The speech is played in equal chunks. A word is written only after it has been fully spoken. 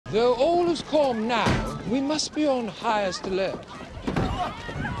Though all is calm now, we must be on highest alert.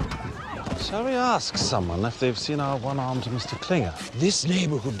 Shall we ask someone if they've seen our one-armed Mr. Klinger? This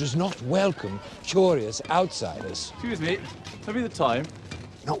neighborhood does not welcome curious outsiders. Excuse me, have you the time?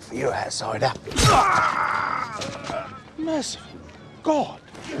 Not for you, outsider. Merciful God!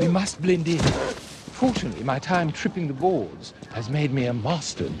 We must blend in. Fortunately, my time tripping the boards has made me a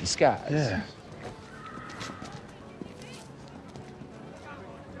master of disguise. Yeah.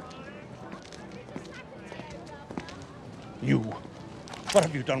 You. What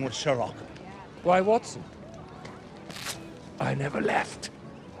have you done with Sherlock? Why, Watson? I never left.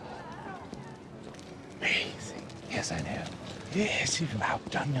 Amazing. Yes, I know. Yes, you've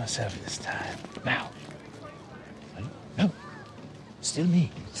outdone yourself this time. Now. No. Still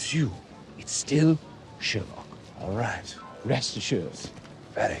me. It's you. It's still Sherlock. All right. Rest assured.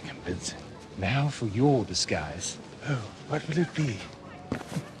 Very convincing. Now for your disguise. Oh, what will it be?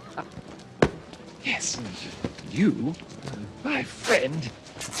 Yes. You, my friend,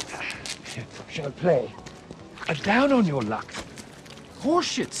 shall play a down on your luck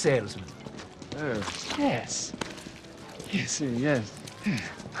horseshit salesman. Oh. Yes. Yes, yes.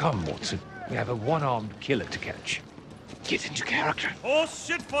 Come, Watson. We have a one-armed killer to catch. Get into character. Horse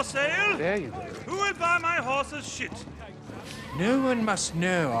shit for sale? There you go. Who will buy my horse's shit? No one must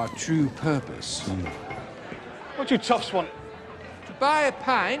know our true purpose. What do you toughs want? To buy a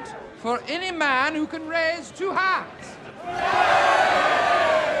pint for any man who can raise two hands.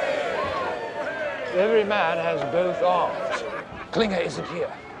 Every man has both arms. Klinger isn't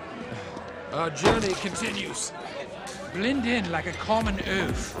here. Our journey continues. Blend in like a common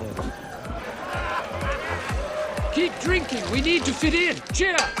oath. Keep drinking. We need to fit in.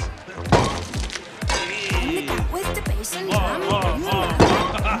 Cheers. With the basin drum,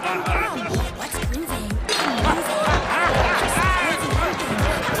 what's grooving?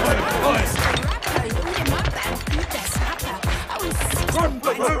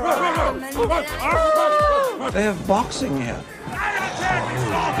 They have boxing here.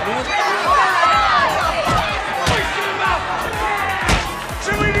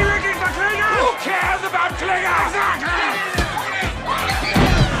 Should we be looking for Klinger? Who cares about Klinger?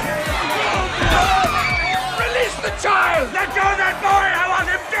 Release the child! Let go of that boy! I want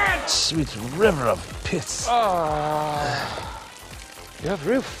him dead! Sweet river of piss. You have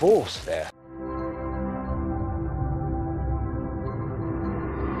real force there.